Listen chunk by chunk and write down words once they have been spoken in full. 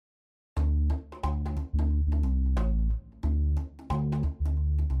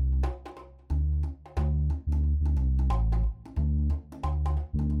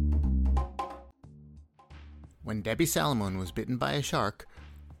When Debbie Salomon was bitten by a shark,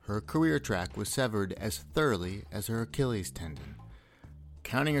 her career track was severed as thoroughly as her Achilles tendon.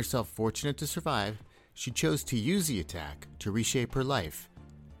 Counting herself fortunate to survive, she chose to use the attack to reshape her life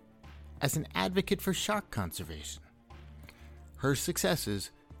as an advocate for shark conservation. Her successes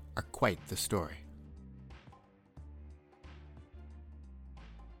are quite the story.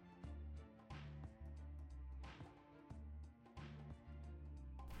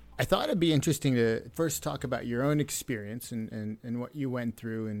 I thought it'd be interesting to first talk about your own experience and what you went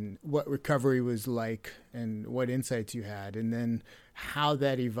through and what recovery was like and what insights you had, and then how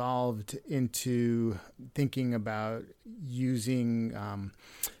that evolved into thinking about using,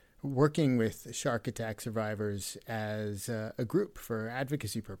 working with shark attack survivors as a group for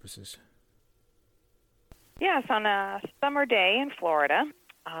advocacy purposes. Yes, on a summer day in Florida,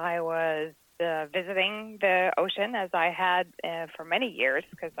 I was visiting the ocean as I had for many years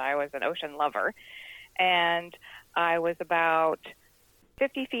because I was an ocean lover. And I was about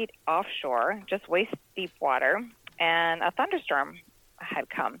 50 feet offshore, just waist deep water, and a thunderstorm had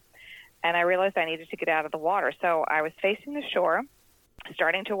come. And I realized I needed to get out of the water. So I was facing the shore,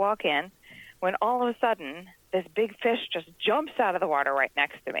 starting to walk in, when all of a sudden this big fish just jumps out of the water right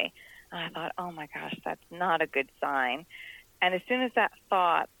next to me. And I thought, oh my gosh, that's not a good sign. And as soon as that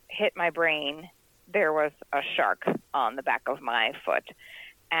thought hit my brain, there was a shark on the back of my foot.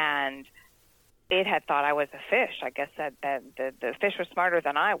 And it had thought I was a fish. I guess that the fish was smarter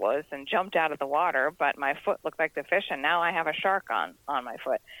than I was and jumped out of the water, but my foot looked like the fish, and now I have a shark on my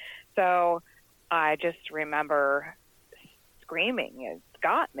foot. So I just remember screaming, it's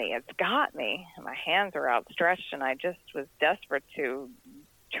got me, it's got me. And my hands were outstretched, and I just was desperate to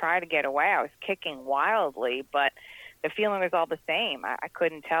try to get away. I was kicking wildly, but the feeling was all the same. I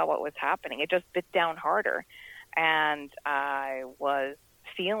couldn't tell what was happening. It just bit down harder. And I was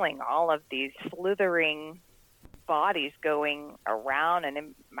feeling all of these slithering bodies going around and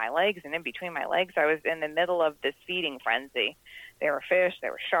in my legs and in between my legs. I was in the middle of this feeding frenzy. There were fish,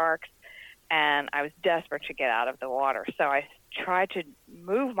 there were sharks, and I was desperate to get out of the water. So I tried to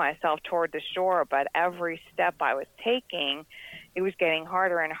move myself toward the shore, but every step I was taking, it was getting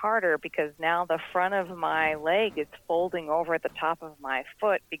harder and harder because now the front of my leg is folding over the top of my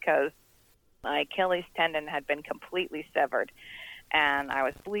foot because my Achilles tendon had been completely severed. And I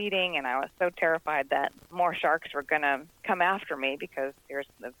was bleeding, and I was so terrified that more sharks were going to come after me because there's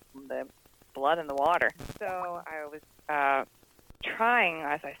the blood in the water. So I was trying,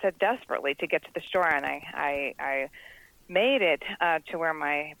 as I said, desperately to get to the shore, and I made it to where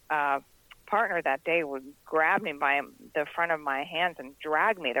my partner that day would grab me by the front of my hands and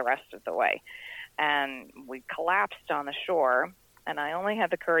drag me the rest of the way. And we collapsed on the shore, and I only had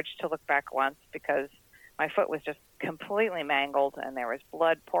the courage to look back once because my foot was just completely mangled, and there was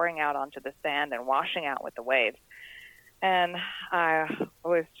blood pouring out onto the sand and washing out with the waves. And it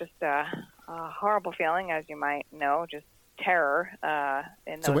was just a horrible feeling, as you might know, just terror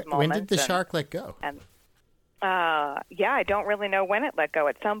in those moments. So when did the shark let go? I don't really know when it let go.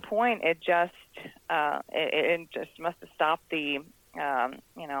 At some point, it just must have stopped the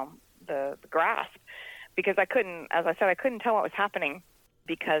grasp, because I couldn't, as I said, I couldn't tell what was happening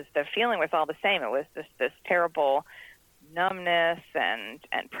because the feeling was all the same. It was this terrible numbness and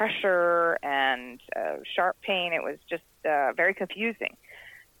pressure and sharp pain. It was just very confusing.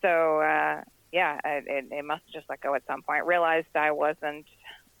 So it must have just let go at some point. I realized I wasn't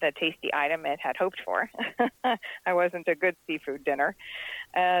the tasty item it had hoped for. I wasn't a good seafood dinner.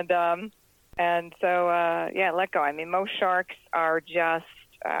 And so let go. I mean, most sharks are just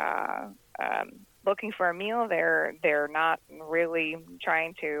looking for a meal. They're not really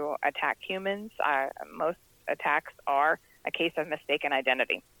trying to attack humans. Most attacks are a case of mistaken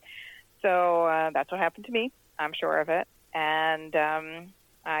identity. So that's what happened to me. I'm sure of it. And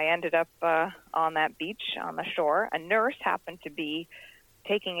I ended up on that beach on the shore. A nurse happened to be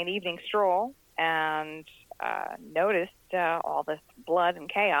taking an evening stroll and noticed all this blood and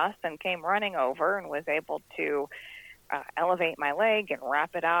chaos and came running over and was able to elevate my leg and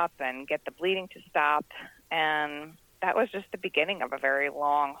wrap it up and get the bleeding to stop. And that was just the beginning of a very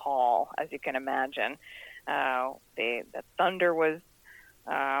long haul, as you can imagine. The thunder was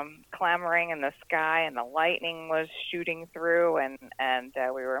clamoring in the sky, and the lightning was shooting through, and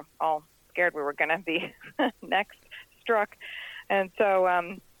we were all scared we were going to be next struck. And so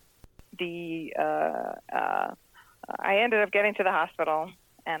I ended up getting to the hospital,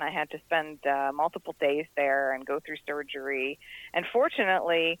 and I had to spend multiple days there and go through surgery. And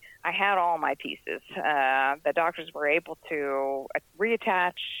fortunately, I had all my pieces. The doctors were able to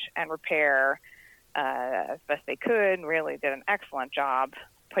reattach and repair as best they could, and really did an excellent job.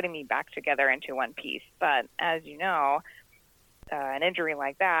 putting me back together into one piece. But as you know, an injury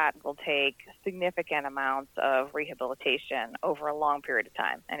like that will take significant amounts of rehabilitation over a long period of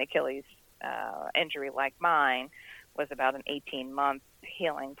time. An Achilles injury like mine was about an 18-month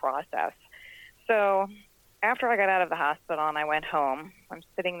healing process. So after I got out of the hospital and I went home, I'm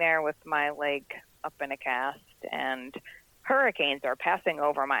sitting there with my leg up in a cast, and hurricanes are passing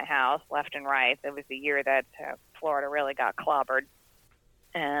over my house left and right. It was the year that Florida really got clobbered.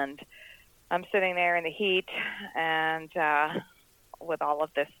 And I'm sitting there in the heat and with all of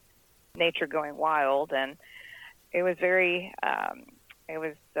this nature going wild. And it was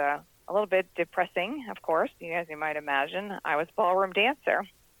a little bit depressing, of course, as you might imagine. I was a ballroom dancer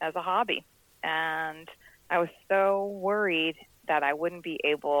as a hobby. And I was so worried that I wouldn't be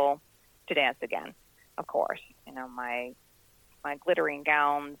able to dance again, of course. My glittering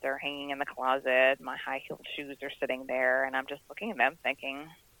gowns are hanging in the closet. My high-heeled shoes are sitting there, and I'm just looking at them thinking,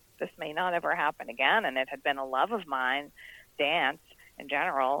 this may not ever happen again. And it had been a love of mine, dance in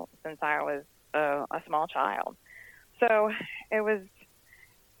general, since I was a small child. So it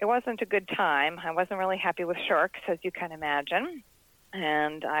wasn't a good time. I wasn't really happy with sharks, as you can imagine.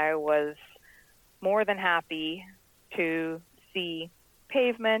 And I was more than happy to see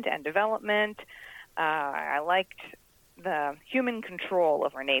pavement and development. I liked the human control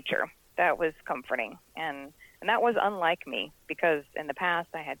over nature. That was comforting. And that was unlike me, because in the past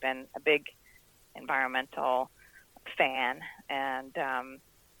I had been a big environmental fan and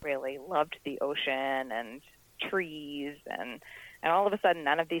really loved the ocean and trees. And all of a sudden,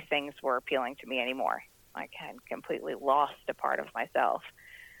 none of these things were appealing to me anymore. I had completely lost a part of myself.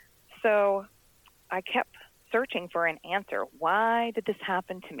 So I kept searching for an answer. Why did this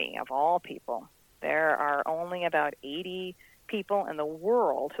happen to me, of all people? There are only about 80 people in the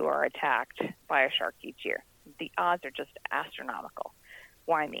world who are attacked by a shark each year. The odds are just astronomical.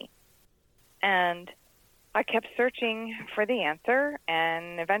 Why me? And I kept searching for the answer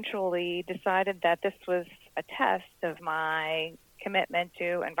and eventually decided that this was a test of my commitment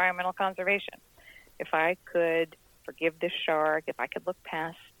to environmental conservation. If I could forgive this shark, if I could look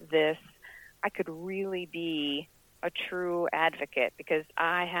past this, I could really be a true advocate, because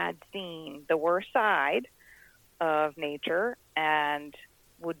I had seen the worst side of nature and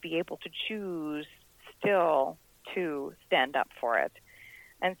would be able to choose still to stand up for it.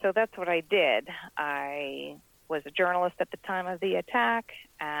 And so that's what I did. I was a journalist at the time of the attack,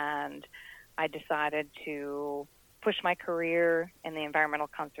 and I decided to push my career in the environmental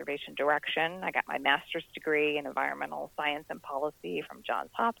conservation direction. I got my master's degree in environmental science and policy from Johns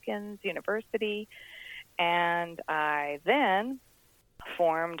Hopkins University, and I then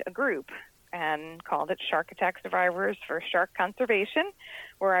formed a group and called it Shark Attack Survivors for Shark Conservation,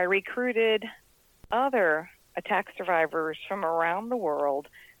 where I recruited other attack survivors from around the world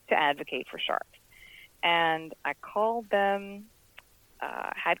to advocate for sharks. And I called them,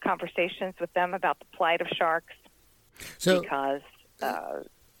 had conversations with them about the plight of sharks. So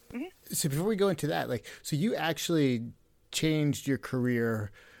before we go into that, so you actually changed your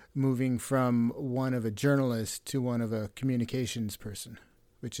career moving from one of a journalist to one of a communications person,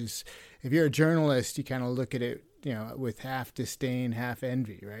 which is, if you're a journalist, you kind of look at it, with half disdain, half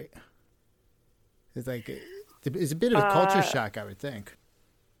envy, right? It's it's a bit of a culture shock, I would think.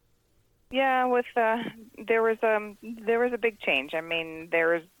 Yeah, there was a big change. I mean,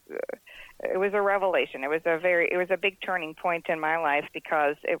 it was a revelation. It was a big turning point in my life,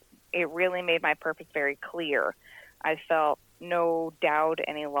 because it really made my purpose very clear. I felt no doubt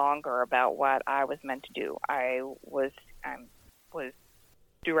any longer about what I was meant to do. I was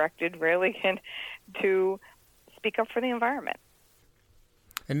directed really to speak up for the environment.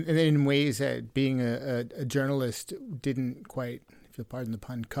 And in ways that being a journalist didn't quite, if you'll pardon the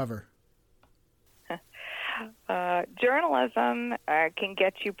pun, cover. Journalism can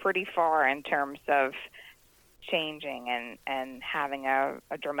get you pretty far in terms of changing and having a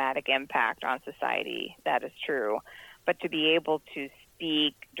dramatic impact on society. That is true. But to be able to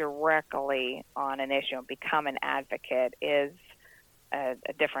speak directly on an issue and become an advocate is a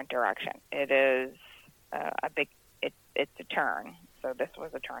different direction. It is it's a turn. So this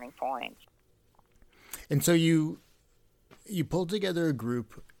was a turning point. And so you pulled together a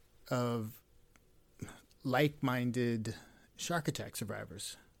group of like-minded shark attack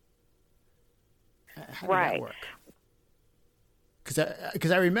survivors. How did that work?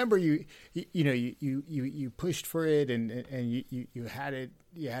 Because I remember you pushed for it and you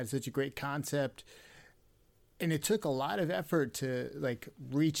had such a great concept, and it took a lot of effort to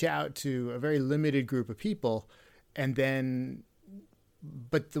reach out to a very limited group of people,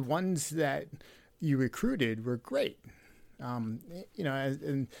 but the ones that you recruited were great.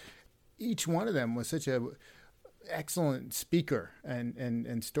 And each one of them was such a excellent speaker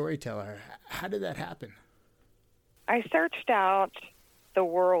and storyteller. How did that happen? I searched out the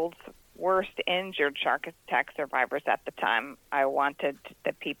world's worst injured shark attack survivors at the time. I wanted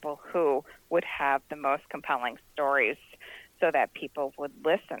the people who would have the most compelling stories so that people would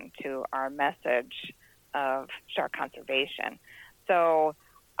listen to our message of shark conservation. So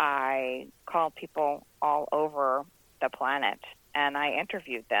I called people all over the planet and I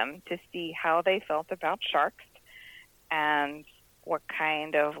interviewed them to see how they felt about sharks and what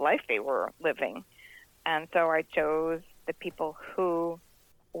kind of life they were living. And so I chose the people who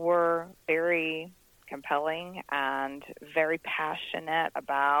were very compelling and very passionate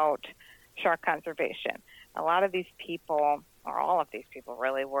about shark conservation. A lot of these people, or all of these people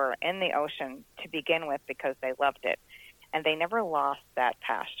really, were in the ocean to begin with because they loved it. And they never lost that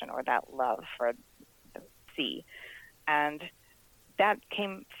passion or that love for the sea. And that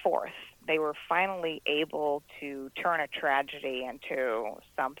came forth. They were finally able to turn a tragedy into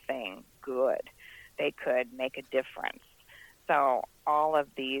something good. They could make a difference. So all of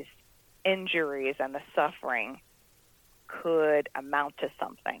these injuries and the suffering could amount to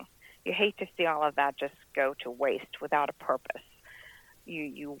something. You hate to see all of that just go to waste without a purpose.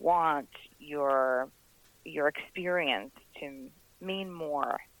 You want your experience to mean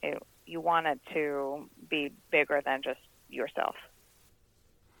more. You want it to be bigger than just yourself.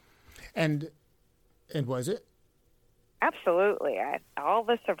 And was it? Absolutely. All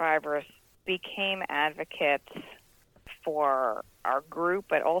the survivors became advocates for our group,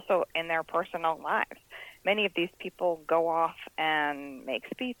 but also in their personal lives. Many of these people go off and make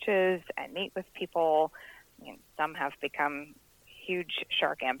speeches and meet with people. Some have become huge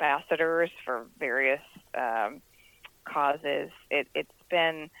shark ambassadors for various causes. It's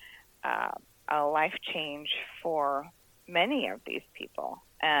been a life change for many of these people,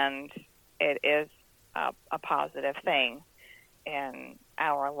 and it is a positive thing in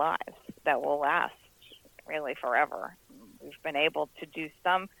our lives that will last really forever. We've been able to do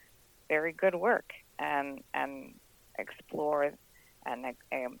some very good work and explore and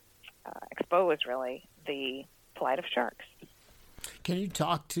expose really the plight of sharks. Can you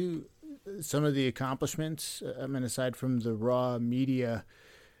talk to some of the accomplishments? Aside from the raw media,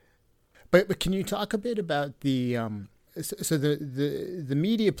 but can you talk a bit about the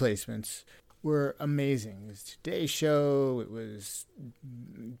media placements were amazing. It was Today Show. It was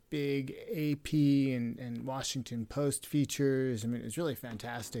big AP and Washington Post features. It was really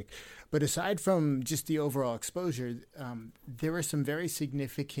fantastic. But aside from just the overall exposure, there were some very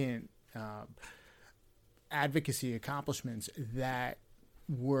significant advocacy accomplishments that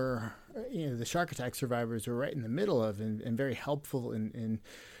were, the shark attack survivors were right in the middle of and very helpful in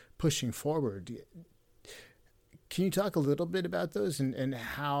pushing forward. Can you talk a little bit about those and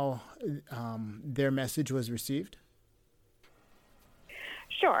how their message was received?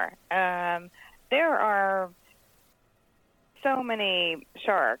 Sure. There are so many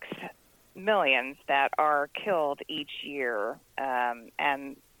sharks, millions, that are killed each year.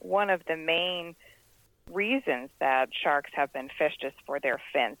 And one of the main reasons that sharks have been fished is for their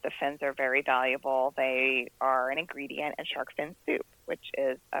fins. The fins are very valuable. They are an ingredient in shark fin soup, which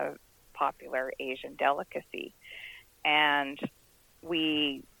is a popular Asian delicacy. And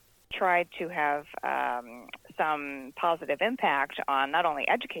we tried to have some positive impact on not only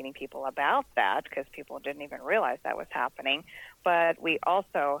educating people about that, because people didn't even realize that was happening, but we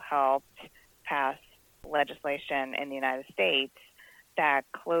also helped pass legislation in the United States that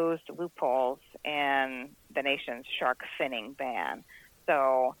closed loopholes in the nation's shark finning ban.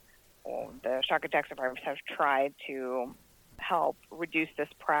 So the shark attack survivors have tried to help reduce this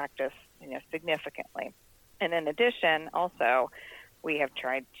practice, significantly. And in addition, also, we have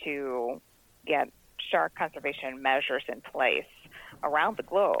tried to get shark conservation measures in place around the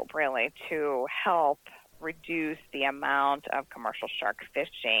globe, really, to help reduce the amount of commercial shark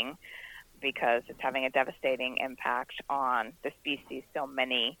fishing, because it's having a devastating impact on the species. So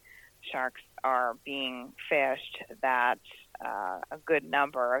many sharks are being fished that a good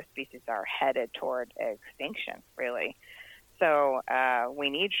number of species are headed toward extinction, really. So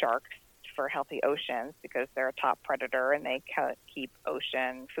we need sharks for healthy oceans because they're a top predator and they keep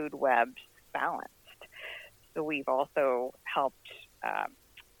ocean food webs balanced. So we've also helped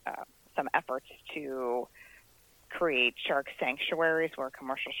some efforts to create shark sanctuaries where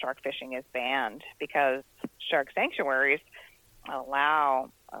commercial shark fishing is banned, because shark sanctuaries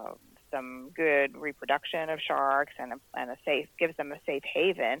allow some good reproduction of sharks and gives them a safe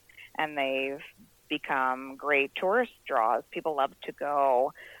haven, and they've become great tourist draws. People love to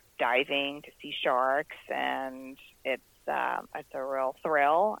go diving to see sharks, and it's it's a real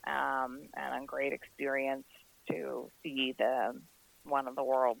thrill and a great experience to see one of the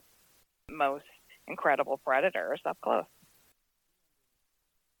world's most incredible predators up close.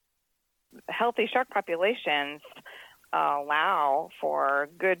 Healthy shark populations allow for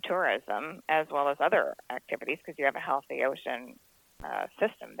good tourism as well as other activities because you have a healthy ocean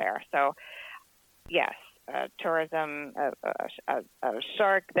system there. So, yes, tourism, a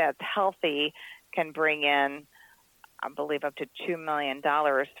shark that's healthy can bring in, I believe, up to $2 million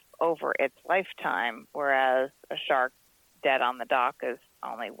over its lifetime, whereas a shark dead on the dock is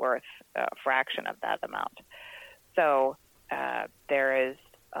only worth a fraction of that amount. So there is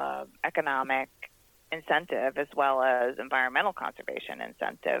economic incentive as well as environmental conservation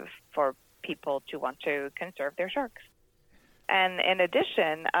incentive for people to want to conserve their sharks. And in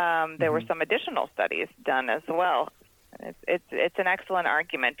addition, there were some additional studies done as well. It's an excellent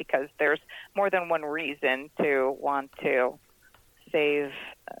argument because there's more than one reason to want to save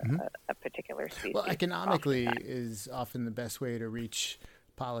a particular species. Well, economically is often the best way to reach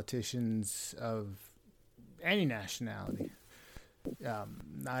politicians of any nationality.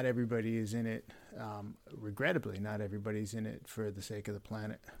 Not everybody is in it. Regrettably, not everybody's in it for the sake of the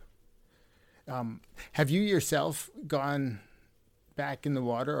planet. Have you yourself gone back in the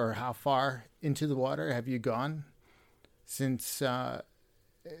water, or how far into the water have you gone since all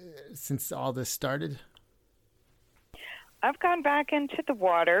this started? I've gone back into the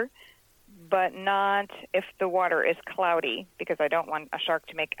water, but not if the water is cloudy, because I don't want a shark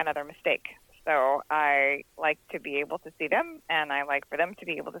to make another mistake. So I like to be able to see them, and I like for them to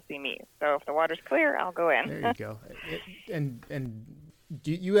be able to see me. So if the water's clear, I'll go in. There you go. And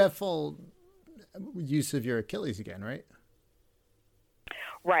do you have full use of your Achilles again, right?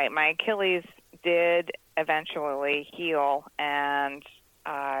 Right. My Achilles did eventually heal, and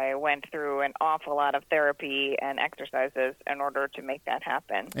I went through an awful lot of therapy and exercises in order to make that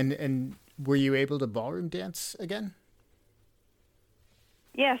happen. And were you able to ballroom dance again?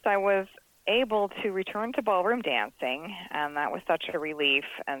 Yes, I was able to return to ballroom dancing, and that was such a relief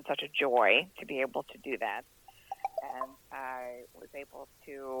and such a joy to be able to do that. And I was able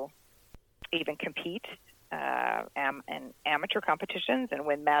to even compete in amateur competitions and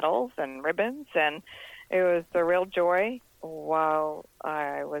win medals and ribbons, and it was a real joy while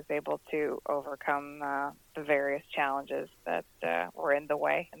I was able to overcome the various challenges that were in the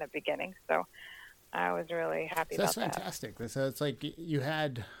way in the beginning. So I was really happy about that. That's fantastic. So it's like you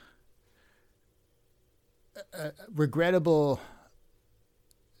had a regrettable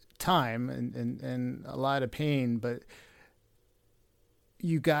time and a lot of pain, but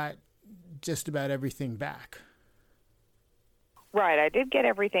you got just about everything back. Right, I did get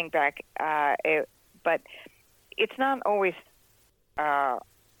everything back, but it's not always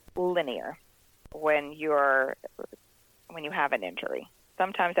linear when you have an injury.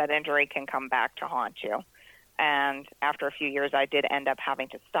 Sometimes that injury can come back to haunt you. And after a few years, I did end up having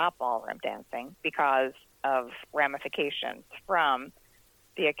to stop ballroom dancing because of ramifications from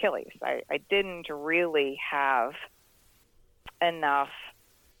the Achilles. I didn't really have enough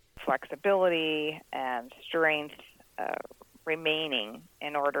flexibility and strength remaining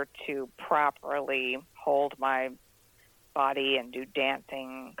in order to properly hold my body and do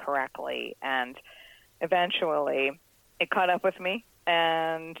dancing correctly. And eventually it caught up with me,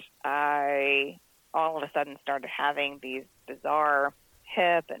 and I all of a sudden started having these bizarre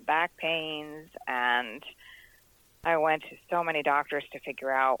hip and back pains, and I went to so many doctors to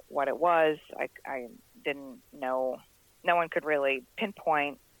figure out what it was. I didn't know. No one could really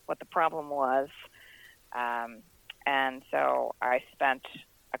pinpoint what the problem was. And so I spent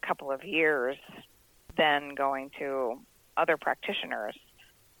a couple of years then going to other practitioners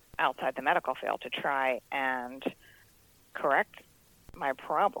outside the medical field to try and correct my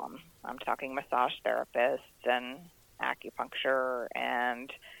problem. I'm talking massage therapists and acupuncture,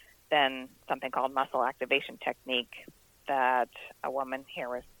 and then something called muscle activation technique that a woman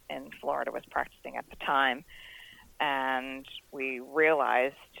here in Florida was practicing at the time. And we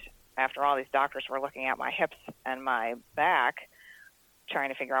realized after all these doctors were looking at my hips and my back, trying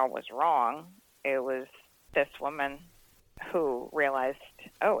to figure out what was wrong, it was this woman who realized,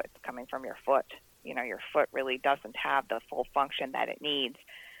 oh, it's coming from your foot. You know, your foot really doesn't have the full function that it needs,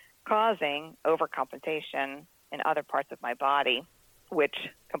 causing overcompensation in other parts of my body, which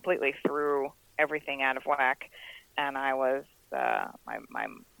completely threw everything out of whack. And I was, my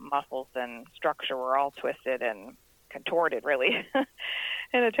muscles and structure were all twisted and contorted, really,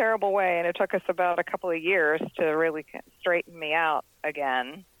 in a terrible way. And it took us about a couple of years to really straighten me out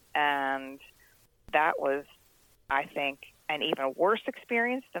again. And that was, I think, an even worse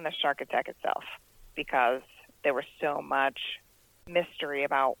experience than the shark attack itself, because there was so much mystery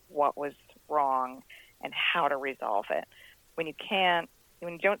about what was wrong and how to resolve it. When you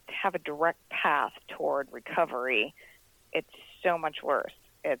don't have a direct path toward recovery, it's so much worse.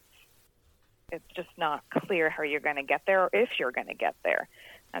 It's just not clear how you're going to get there or if you're going to get there.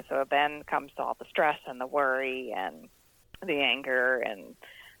 And so then comes all the stress and the worry and the anger and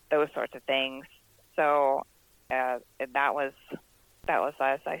those sorts of things. So that was,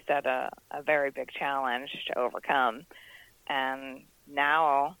 as I said, a very big challenge to overcome. And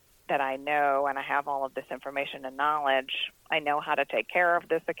now that I know and I have all of this information and knowledge, I know how to take care of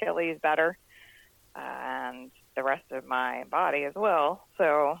this Achilles better and the rest of my body as well.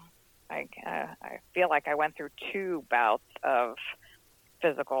 So I feel like I went through 2 bouts of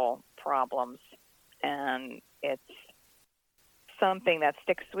physical problems, and it's something that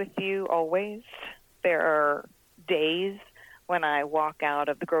sticks with you always. There are days when I walk out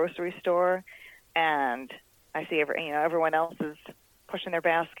of the grocery store and I see everyone else is pushing their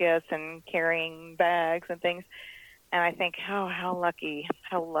baskets and carrying bags and things, and I think, oh, how lucky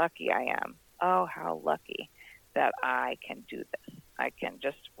I am. Oh, how lucky that I can do this. I can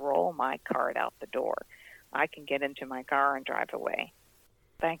just roll my cart out the door. I can get into my car and drive away.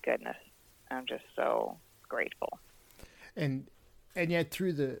 Thank goodness. I'm just so grateful. And yet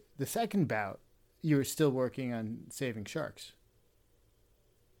through the second bout, you were still working on saving sharks.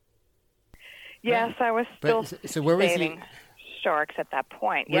 Yes, I was still saving sharks at that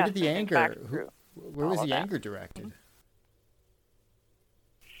point. Where yes, did the anger? Where was the anger directed?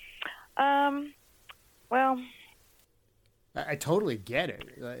 Well, I totally get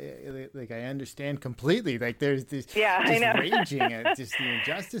it. Like I understand completely. Like there's this I know. raging at just the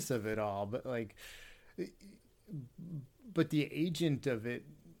injustice of it all. But the agent of it,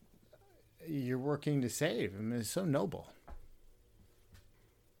 you're working to save. I mean, it's so noble.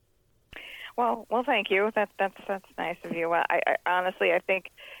 Well, thank you. That's nice of you. I honestly, I think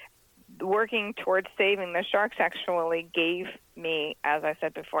working towards saving the sharks actually gave me, as I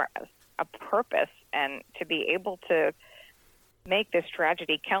said before, a purpose and to be able to make this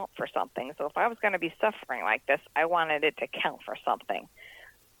tragedy count for something. So if I was going to be suffering like this, I wanted it to count for something.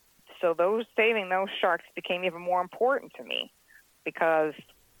 So saving those sharks became even more important to me because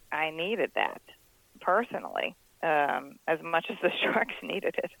I needed that personally, as much as the sharks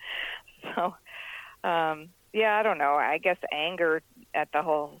needed it. So, I don't know. I guess anger at the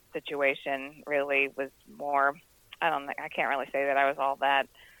whole situation really was more, I can't really say that I was all that,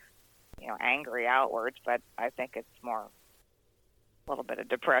 angry outwards, but I think it's more a little bit of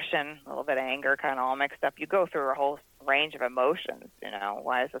depression, a little bit of anger, kind of all mixed up. You go through a whole range of emotions,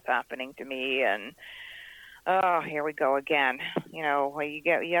 why is this happening to me? And, oh, here we go again. When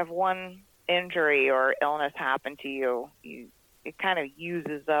you have one injury or illness happen to you, it kind of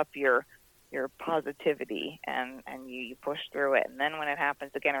uses up your positivity and you push through it. And then when it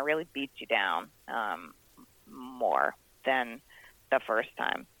happens again, it really beats you down more than the first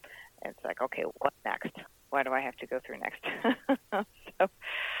time. It's like, okay, what next? What do I have to go through next?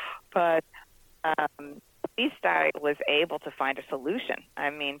 But at least I was able to find a solution. I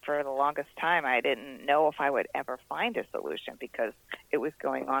mean, for the longest time, I didn't know if I would ever find a solution because it was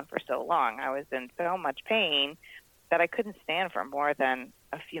going on for so long. I was in so much pain that I couldn't stand for more than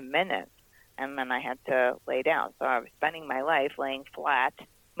a few minutes, and then I had to lay down. So I was spending my life laying flat,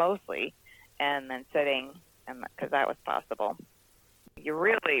 mostly, and then sitting, because that was possible. You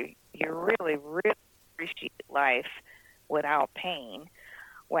really appreciate life without pain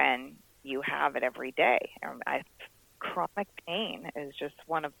when you have it every day. Chronic pain is just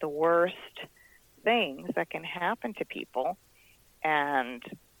one of the worst things that can happen to people. And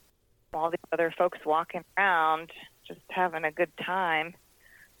all these other folks walking around just having a good time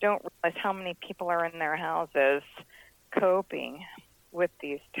don't realize how many people are in their houses coping with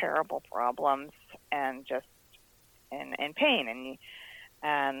these terrible problems and just in pain.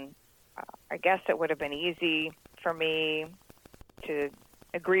 And I guess it would have been easy for me to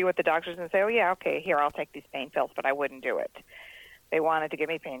agree with the doctors and say, oh, yeah, okay, here, I'll take these pain pills, but I wouldn't do it. They wanted to give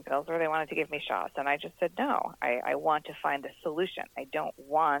me pain pills or they wanted to give me shots, and I just said, no, I want to find a solution. I don't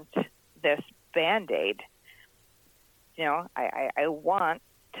want this Band-Aid. I want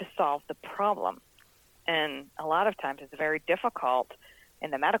to solve the problem. And a lot of times it's very difficult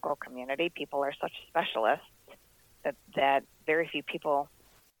in the medical community. People are such specialists that very few people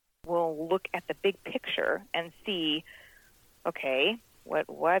will look at the big picture and see, okay, what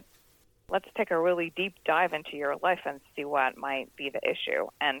let's take a really deep dive into your life and see what might be the issue.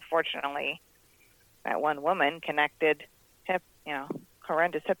 And fortunately, that one woman connected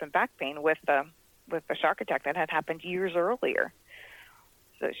horrendous hip and back pain with the shark attack that had happened years earlier.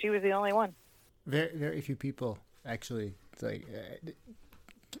 So she was the only one. Very, very few people actually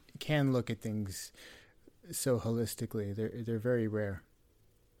can look at things so holistically. They're very rare.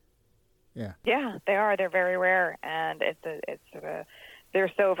 Yeah. Yeah, they are. They're very rare, and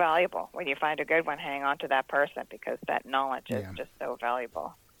they're so valuable. When you find a good one, hang on to that person because that knowledge is just so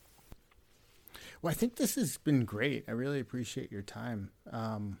valuable. Well, I think this has been great. I really appreciate your time.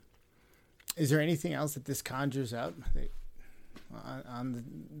 Is there anything else that this conjures up on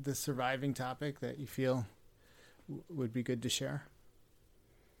the surviving topic that you feel would be good to share?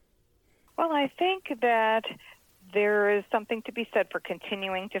 Well, I think that there is something to be said for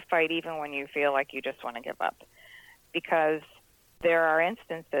continuing to fight even when you feel like you just want to give up, because there are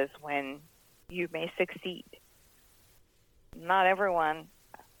instances when you may succeed. Not everyone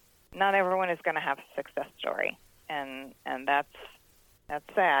is going to have a success story, and that's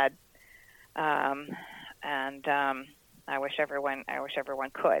sad. I wish everyone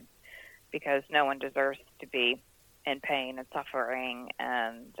could, because no one deserves to be in pain and suffering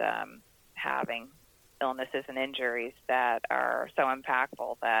and having illnesses and injuries that are so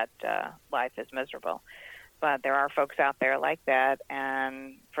impactful that life is miserable. But there are folks out there like that,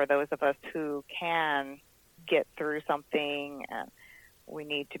 and for those of us who can get through something, we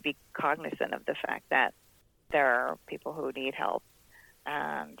need to be cognizant of the fact that there are people who need help,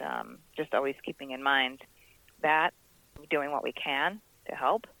 and just always keeping in mind that, doing what we can to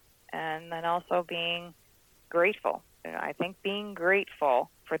help, and then also being grateful. I think being grateful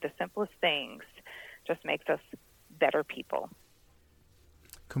for the simplest things just makes us better people.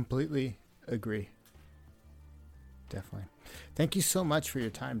 Completely agree. Definitely. Thank you so much for your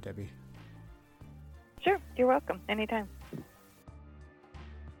time, Debbie. Sure. You're welcome. Anytime.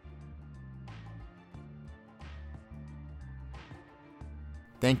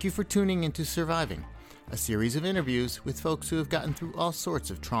 Thank you for tuning into Surviving, a series of interviews with folks who have gotten through all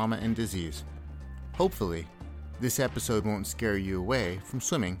sorts of trauma and disease. Hopefully, this episode won't scare you away from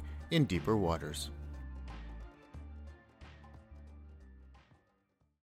swimming in deeper waters.